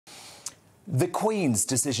The Queen's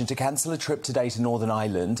decision to cancel a trip today to Northern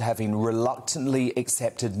Ireland, having reluctantly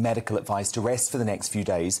accepted medical advice to rest for the next few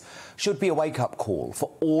days, should be a wake-up call for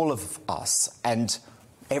all of us and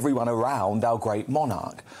everyone around our great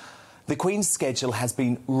monarch. The Queen's schedule has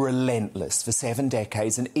been relentless for 7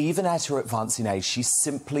 decades, and even at her advancing age, she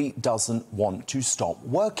simply doesn't want to stop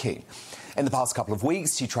working. In the past couple of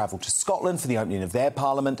weeks, she travelled to Scotland for the opening of their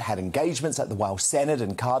parliament, had engagements at the Welsh Senate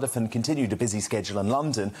and Cardiff, and continued a busy schedule in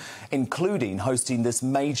London, including hosting this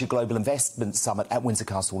major global investment summit at Windsor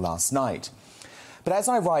Castle last night. But as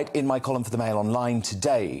I write in my column for the Mail Online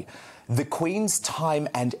today, the Queen's time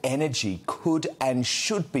and energy could and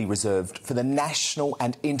should be reserved for the national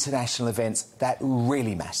and international events that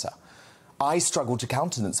really matter. I struggle to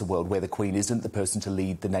countenance a world where the Queen isn't the person to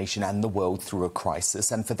lead the nation and the world through a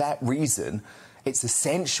crisis, and for that reason, it's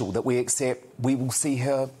essential that we accept we will see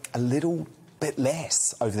her a little bit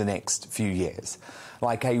less over the next few years.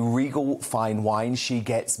 Like a regal fine wine, she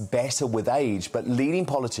gets better with age, but leading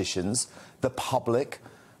politicians, the public,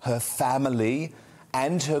 her family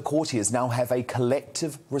and her courtiers now have a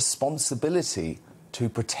collective responsibility to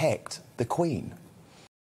protect the Queen.